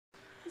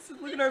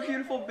Look at our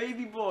beautiful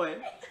baby boy.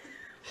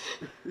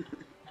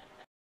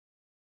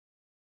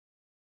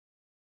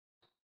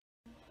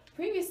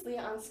 Previously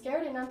on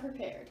Scared and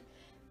Unprepared,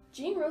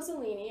 Gene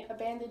Rossellini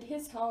abandoned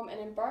his home and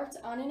embarked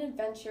on an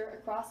adventure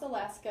across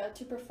Alaska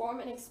to perform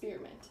an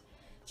experiment.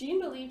 Gene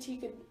believed he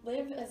could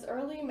live as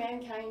early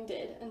mankind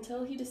did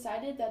until he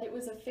decided that it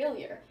was a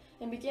failure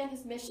and began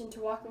his mission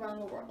to walk around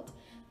the world.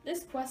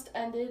 This quest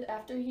ended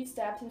after he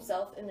stabbed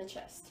himself in the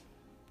chest.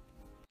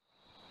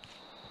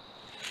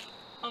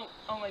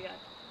 Oh my god.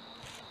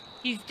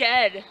 He's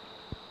dead.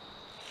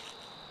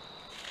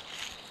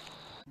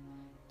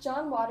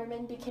 John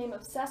Waterman became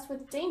obsessed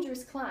with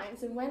dangerous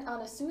climbs and went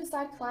on a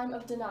suicide climb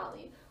of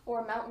Denali,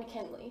 or Mount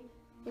McKinley.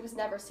 He was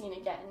never seen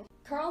again.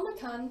 Carl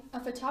McCunn,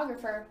 a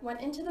photographer,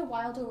 went into the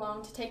wild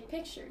alone to take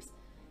pictures.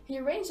 He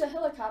arranged a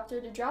helicopter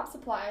to drop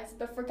supplies,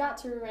 but forgot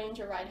to arrange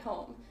a ride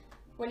home.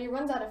 When he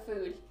runs out of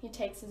food, he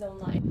takes his own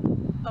life.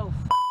 Oh,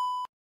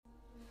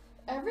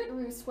 Everett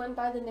Roos went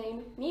by the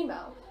name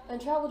Nemo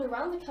and traveled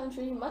around the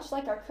country much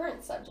like our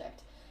current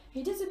subject.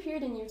 He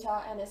disappeared in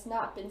Utah and has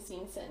not been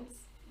seen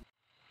since.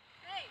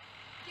 Hey,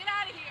 get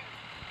out of here!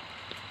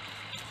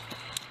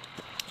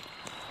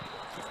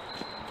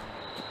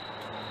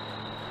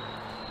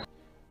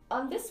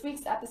 On this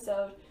week's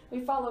episode, we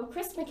follow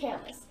Chris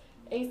McCandless,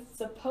 a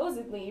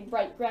supposedly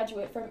bright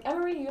graduate from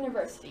Emory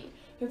University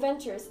who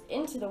ventures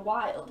into the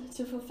wild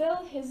to fulfill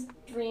his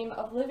dream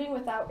of living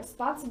without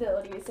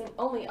responsibilities and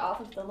only off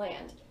of the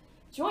land.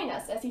 Join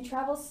us as he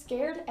travels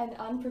scared and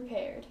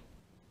unprepared.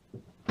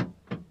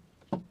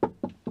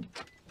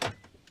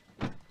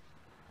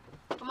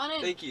 Come on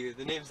in. Thank you.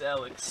 The name's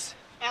Alex.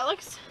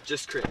 Alex?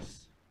 Just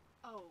Chris.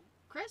 Oh,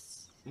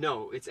 Chris?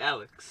 No, it's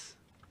Alex.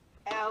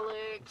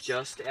 Alex.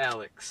 Just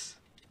Alex.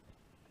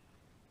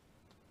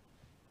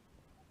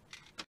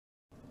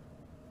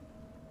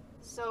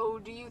 So,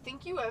 do you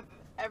think you have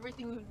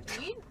everything you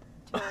need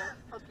to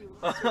help you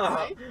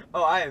survive?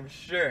 Oh, I am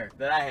sure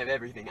that I have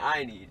everything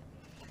I need.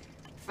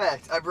 In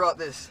fact, I brought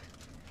this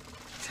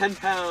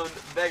 10-pound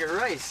bag of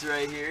rice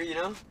right here, you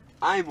know?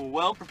 I'm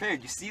well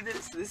prepared. You see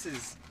this? This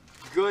is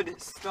good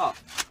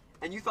stuff.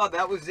 And you thought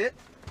that was it?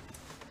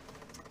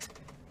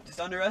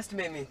 Just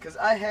underestimate me, because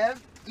I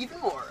have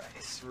even more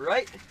rice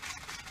right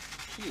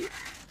here.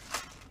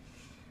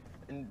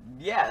 And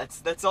yeah,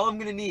 that's all I'm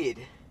gonna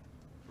need.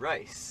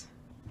 Rice.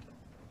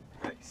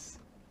 Rice.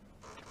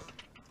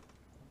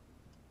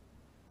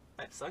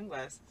 I have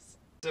sunglasses.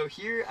 So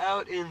here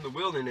out in the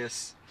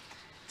wilderness,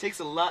 it takes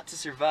a lot to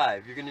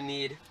survive. You're gonna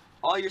need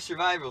all your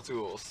survival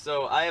tools.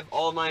 So I have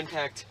all mine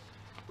packed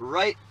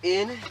right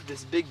in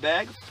this big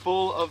bag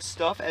full of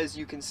stuff, as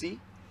you can see,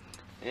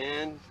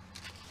 and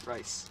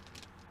rice.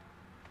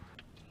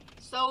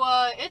 So,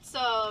 it's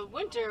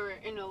winter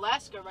in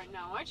Alaska right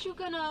now. Aren't you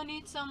gonna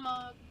need some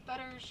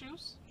better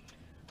shoes?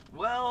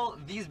 Well,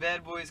 these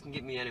bad boys can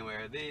get me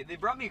anywhere. They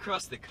brought me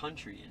across the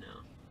country, you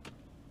know.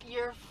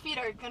 Your feet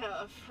are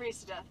gonna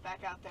freeze to death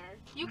back out there.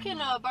 You can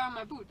borrow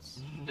my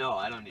boots. No,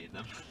 I don't need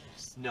them.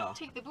 No.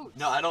 Take the boots.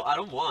 No, I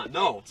don't want.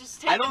 No.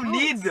 Just take I don't the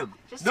boots. need them.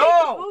 Just no. take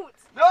the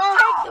boots. No.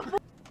 Take the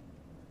boots.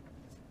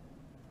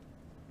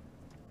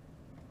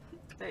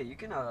 Hey, you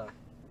can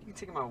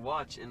take my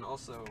watch and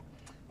also,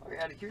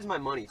 here's my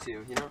money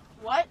too, you know?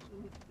 What?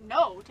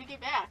 No, take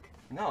it back.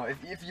 No,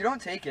 if you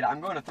don't take it,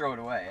 I'm going to throw it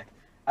away.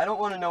 I don't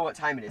want to know what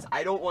time it is.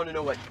 I don't want to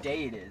know what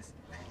day it is.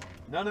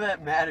 None of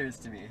that matters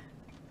to me.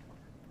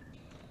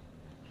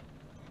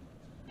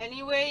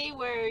 Anyway,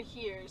 we're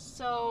here,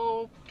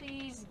 so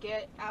please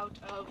get out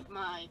of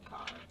my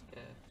car.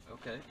 Yeah,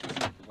 okay.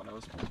 That's what I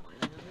was planning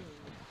on doing.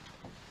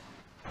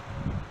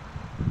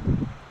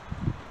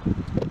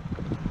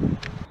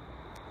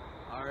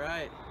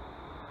 Alright.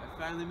 I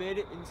finally made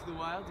it into the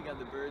wild. You got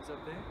the birds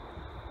up there.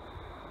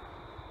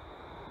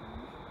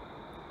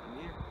 I'm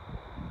here.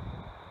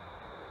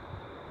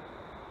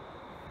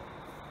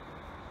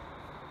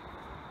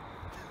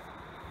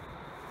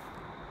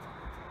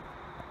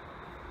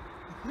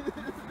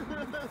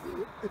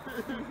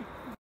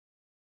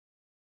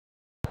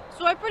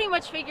 So I pretty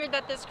much figured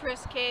that this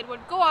Chris kid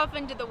would go off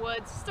into the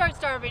woods, start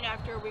starving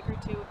after a week or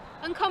two,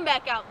 and come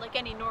back out like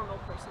any normal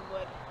person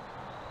would.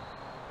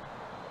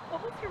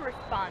 What was your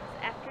response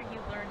after you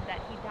learned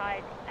that he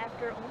died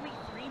after only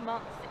 3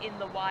 months in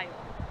the wild?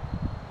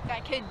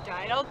 That kid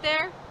died out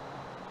there?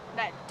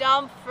 That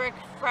dumb frick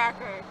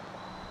fracker.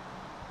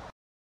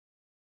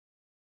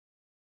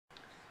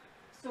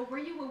 So were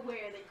you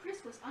aware that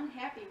Chris was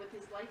unhappy with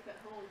his life at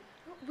home?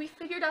 We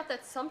figured out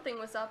that something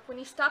was up when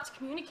he stopped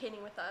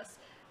communicating with us.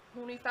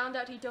 When we found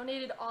out he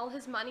donated all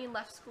his money and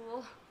left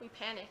school, we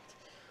panicked.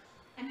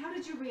 And how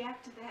did you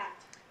react to that?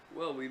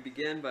 Well, we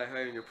began by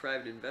hiring a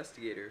private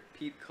investigator,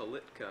 Pete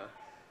Kalitka.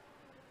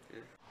 Yeah.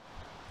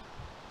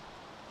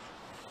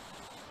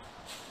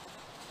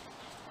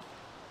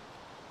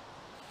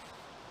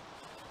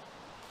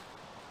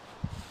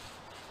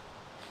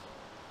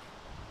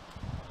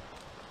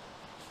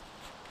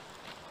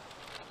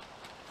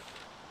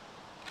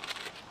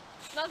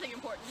 Nothing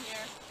important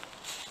here.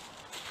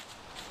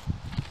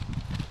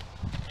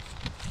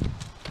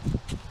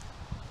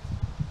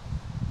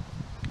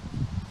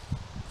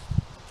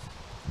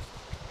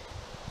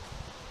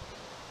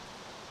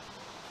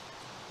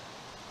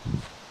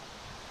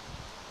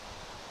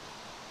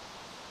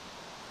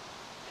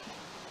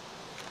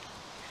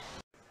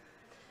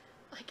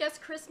 guess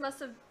Chris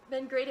must have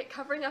been great at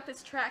covering up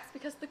his tracks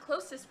because the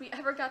closest we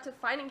ever got to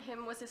finding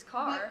him was his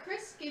car. But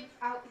Chris gave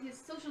out his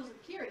social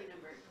security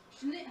number.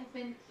 Shouldn't it have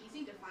been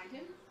easy to find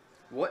him?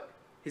 What?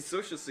 His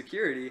social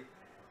security?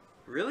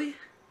 Really?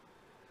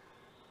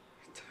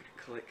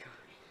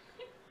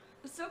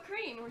 So,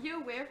 Corinne, were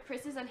you aware of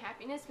Chris's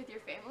unhappiness with your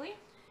family?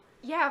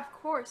 Yeah, of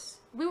course.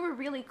 We were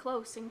really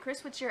close, and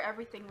Chris would share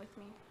everything with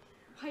me.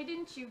 Why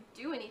didn't you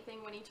do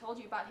anything when he told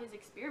you about his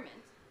experiment?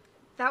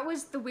 That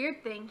was the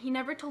weird thing. He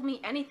never told me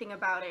anything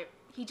about it.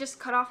 He just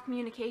cut off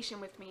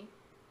communication with me.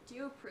 Do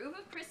you approve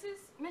of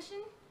Chris's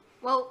mission?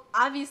 Well,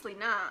 obviously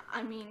not.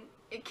 I mean,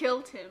 it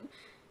killed him.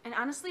 And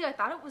honestly, I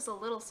thought it was a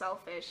little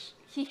selfish.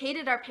 He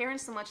hated our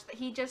parents so much that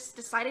he just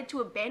decided to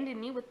abandon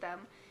me with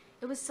them.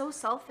 It was so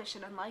selfish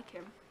and unlike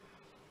him.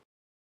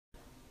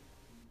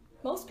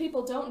 Most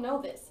people don't know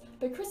this,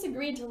 but Chris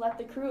agreed to let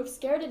the crew of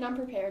Scared and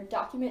Unprepared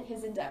document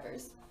his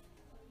endeavors.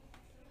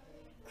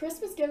 Chris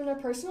was given a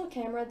personal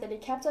camera that he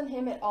kept on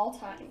him at all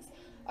times.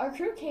 Our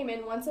crew came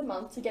in once a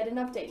month to get an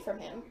update from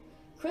him.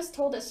 Chris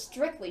told us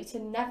strictly to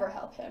never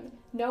help him,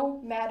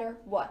 no matter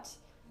what.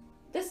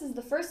 This is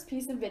the first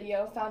piece of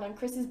video found on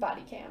Chris's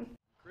body cam.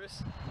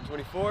 Chris, I'm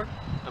 24,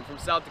 I'm from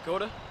South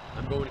Dakota.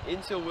 I'm going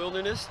into a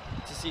wilderness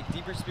to seek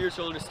deeper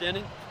spiritual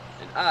understanding,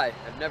 and I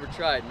have never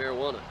tried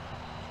marijuana.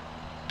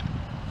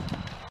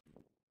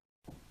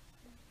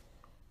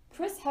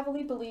 Chris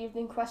heavily believed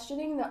in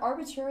questioning the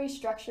arbitrary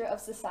structure of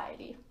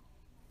society.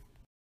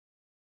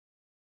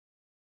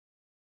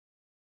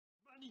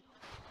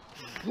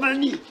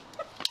 Money!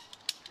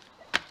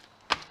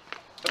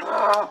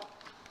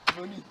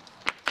 Money!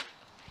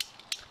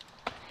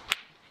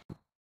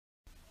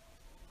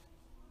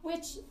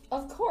 Which,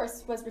 of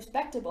course, was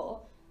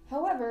respectable.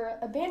 However,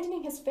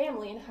 abandoning his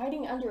family and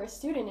hiding under a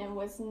pseudonym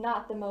was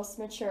not the most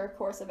mature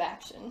course of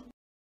action.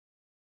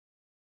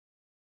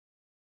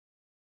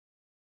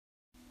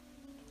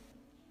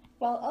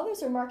 While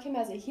others remark him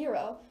as a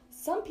hero,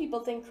 some people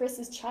think Chris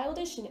is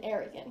childish and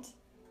arrogant.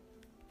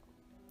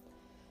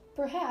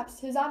 Perhaps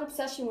his odd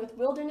obsession with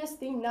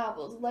wilderness-themed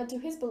novels led to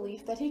his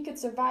belief that he could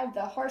survive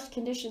the harsh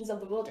conditions of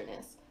the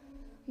wilderness.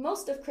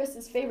 Most of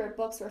Chris's favorite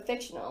books were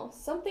fictional,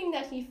 something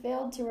that he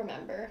failed to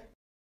remember.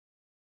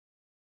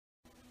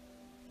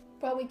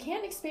 While we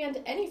can't expand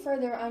any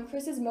further on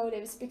Chris's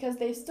motives because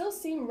they still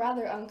seem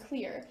rather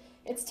unclear,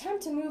 it's time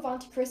to move on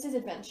to Chris's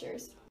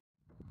adventures.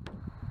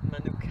 My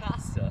new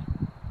casa.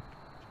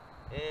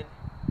 And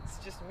it's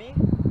just me,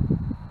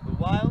 the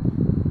wild,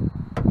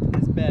 and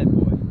this bad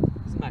boy.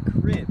 This is my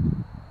crib.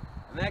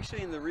 I'm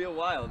actually in the real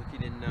wild, if you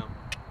didn't know.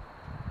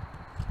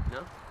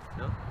 No?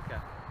 No? Okay.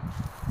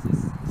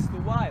 This is the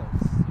wild.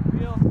 It's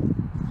real,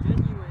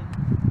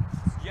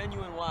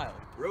 genuine wild.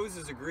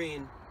 Roses are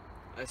green,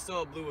 I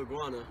saw a blue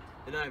iguana,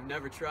 and I've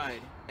never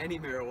tried any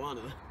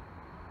marijuana.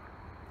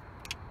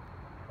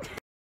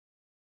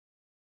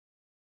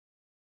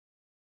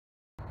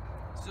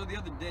 So the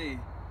other day,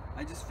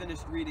 I just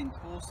finished reading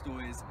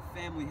Tolstoy's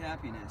Family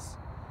Happiness,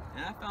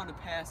 and I found a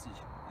passage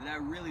that I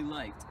really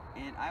liked,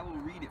 and I will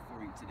read it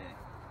for you today.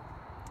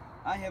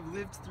 I have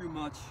lived through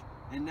much,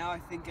 and now I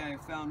think I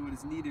have found what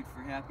is needed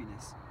for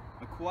happiness.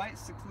 A quiet,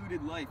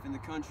 secluded life in the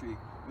country,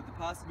 with the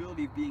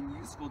possibility of being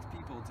useful to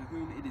people to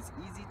whom it is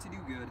easy to do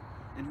good,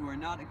 and who are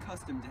not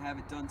accustomed to have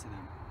it done to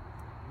them.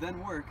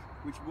 Then work,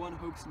 which one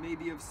hopes may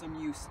be of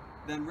some use.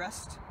 Then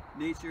rest,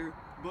 nature,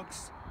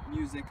 books,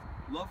 music,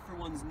 love for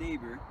one's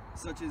neighbor,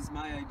 such is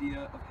my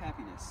idea of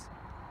happiness.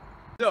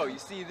 So, you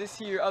see, this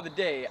here other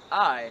day,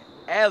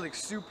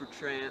 Alex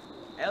Supertramp,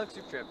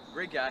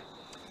 great guy,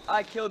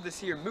 I killed this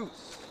here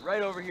moose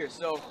right over here.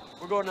 So,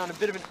 we're going on a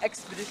bit of an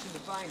expedition to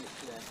find it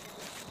today.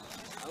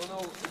 I don't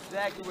know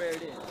exactly where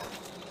it is,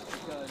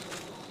 because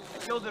I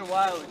killed it a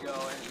while ago,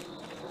 and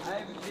I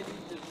haven't been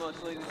eating as much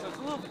lately, so it's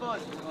a little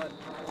fuzzy, but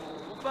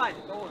we'll find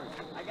it, don't worry.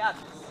 I got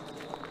this.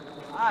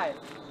 I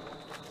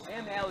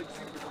am Alex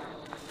Supertramp.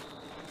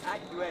 I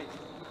can do anything.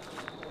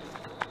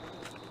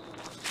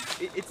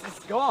 It's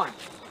gone.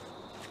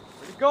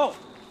 Where'd it go?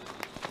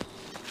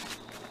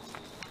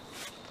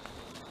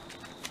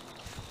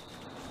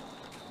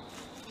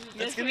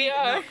 Yes, we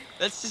are. No,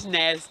 that's just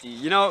nasty.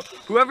 You know,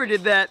 whoever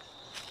did that,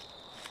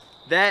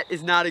 that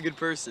is not a good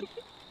person.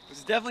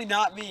 It's definitely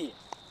not me.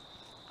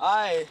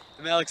 I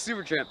am Alex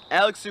Supertramp.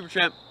 Alex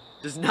Supertramp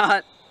does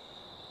not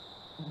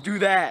do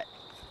that.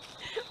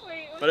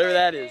 Wait, Whatever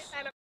that is.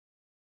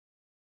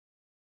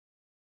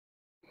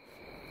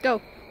 Go.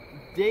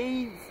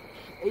 Day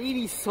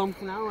 80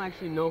 something, I don't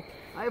actually know.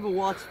 I have a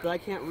watch, but I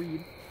can't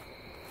read.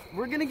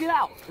 We're gonna get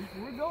out.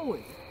 We're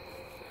going.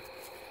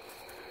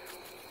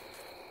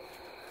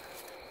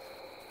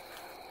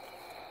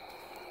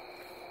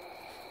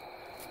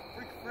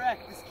 Frick frack,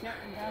 this can't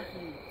be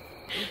happening.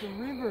 There's a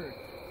river.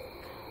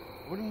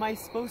 What am I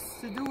supposed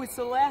to do? It's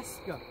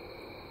Alaska.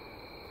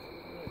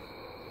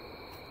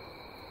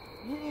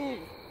 Yeah.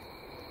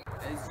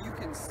 As you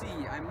can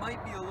see, I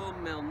might be a little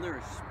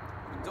malnourished,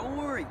 but don't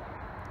worry.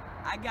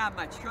 I got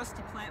my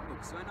trusty plant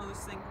book, so I know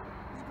this thing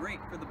is great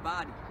for the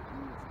body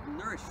and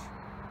nourish.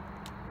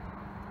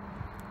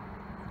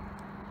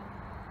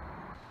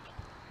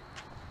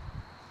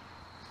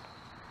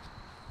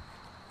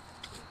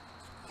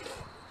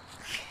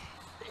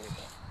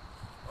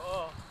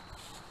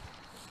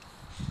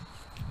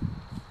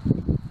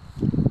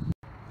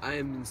 I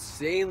am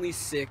insanely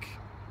sick.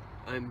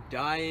 I'm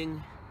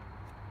dying.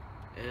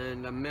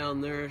 And I'm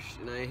malnourished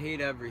and I hate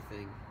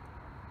everything.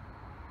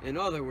 In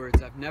other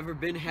words, I've never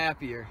been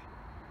happier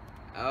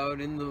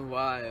out in the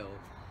wild.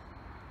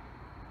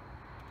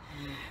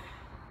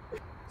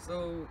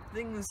 So,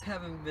 things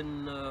haven't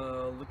been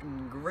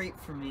looking great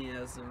for me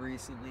as of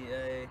recently.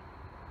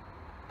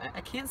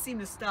 I can't seem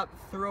to stop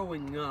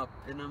throwing up,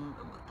 and I'm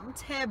a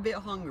tad bit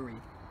hungry.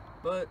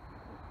 But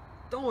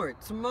don't worry,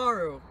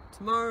 tomorrow's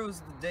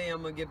the day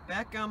I'm gonna get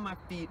back on my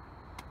feet.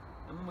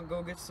 I'm gonna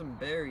go get some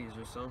berries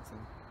or something.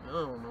 I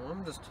don't know,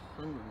 I'm just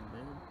hungry,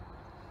 man.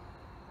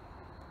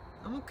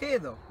 I'm okay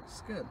though,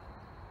 it's good.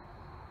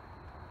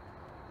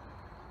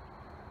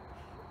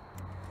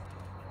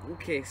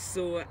 Okay,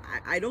 so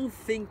I don't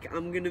think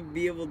I'm gonna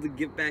be able to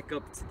get back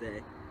up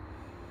today.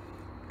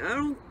 I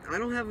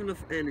don't have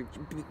enough energy,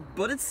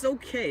 but it's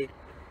okay.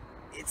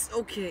 It's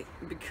okay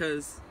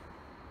because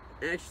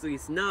actually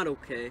it's not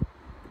okay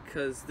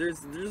because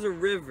there's a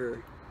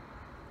river.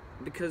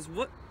 Because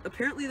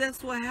apparently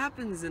that's what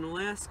happens in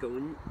Alaska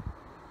when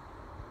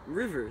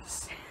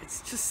rivers.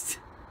 It's just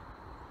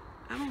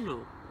I don't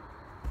know.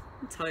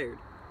 I'm tired.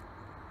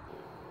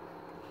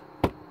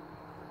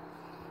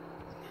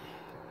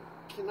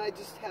 Can I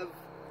just have,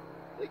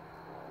 like,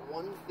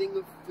 one thing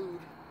of food?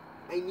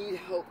 I need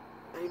help.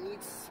 I need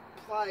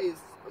supplies.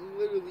 I'm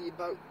literally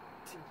about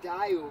to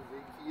die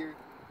over here.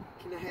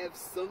 Can I have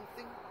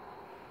something?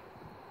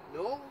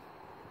 No?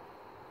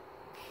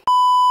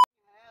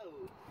 Hell.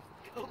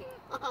 Come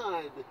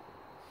on.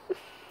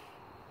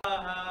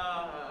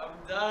 I'm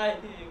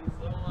dying.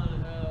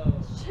 Someone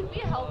help. Should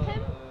we help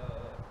him?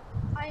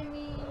 I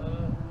mean,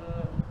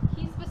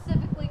 he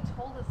specifically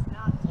told us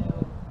not to.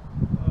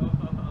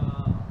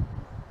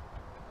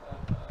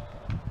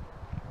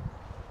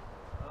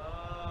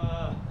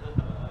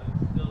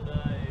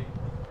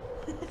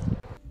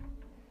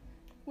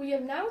 We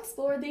have now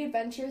explored the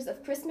adventures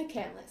of Chris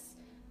McCandless.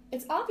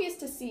 It's obvious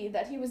to see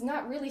that he was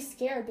not really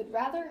scared, but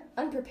rather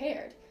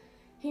unprepared.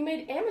 He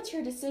made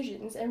amateur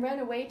decisions and ran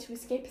away to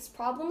escape his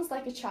problems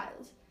like a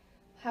child.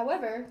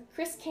 However,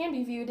 Chris can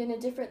be viewed in a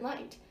different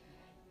light.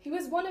 He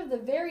was one of the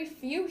very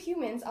few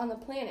humans on the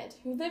planet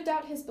who lived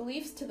out his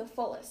beliefs to the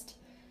fullest.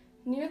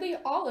 Nearly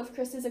all of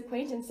Chris's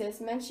acquaintances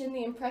mention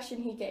the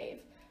impression he gave,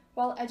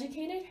 while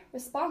educated,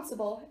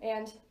 responsible,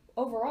 and,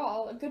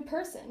 overall, a good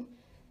person.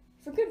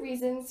 For good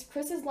reasons,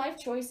 Chris's life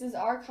choices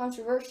are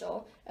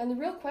controversial, and the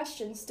real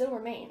question still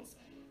remains.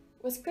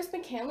 Was Chris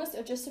McCandless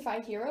a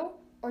justified hero,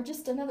 or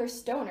just another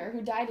stoner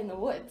who died in the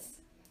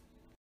woods?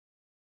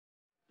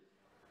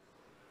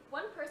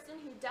 One person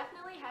who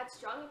definitely had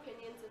strong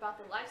opinions about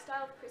the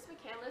lifestyle of Chris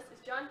McCandless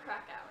is John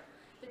Krakauer,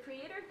 the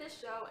creator of this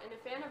show and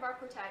a fan of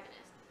our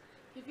protagonist.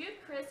 He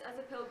viewed Chris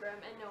as a pilgrim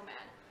and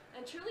nomad,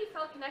 and truly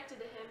felt connected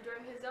to him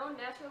during his own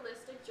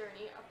naturalistic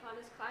journey upon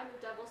his climb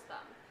of Devil's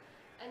Thumb.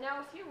 And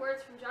now a few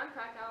words from John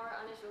Krakauer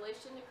on his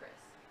relation to Chris.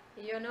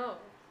 You know,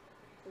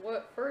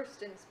 what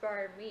first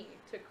inspired me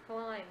to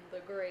climb the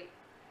Great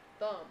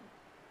Thumb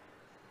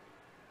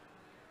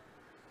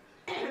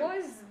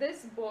was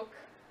this book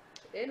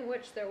in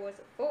which there was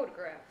a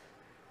photograph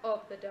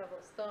of the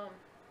Devil's Thumb,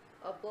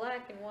 a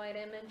black and white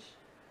image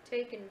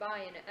taken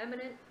by an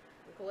eminent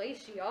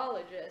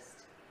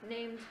glaciologist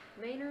named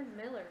Maynard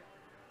Miller.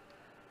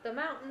 The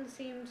mountain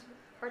seemed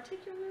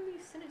particularly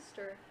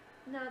sinister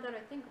now that I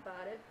think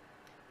about it.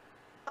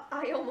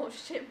 I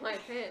almost shit my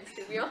pants,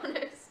 to be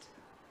honest.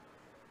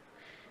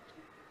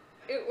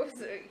 It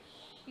was a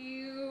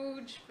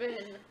huge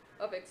fin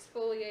of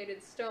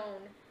exfoliated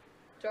stone,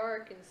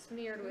 dark and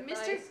smeared with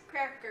Mr. ice.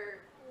 Cracker,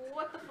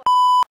 what the f***?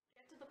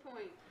 Get to the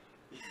point.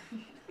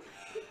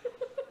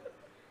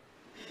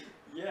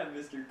 Yeah,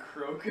 Mr.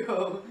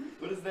 Croco.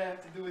 What does that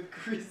have to do with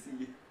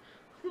Chrissy?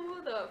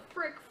 Who the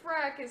frick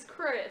frack is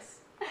Chris?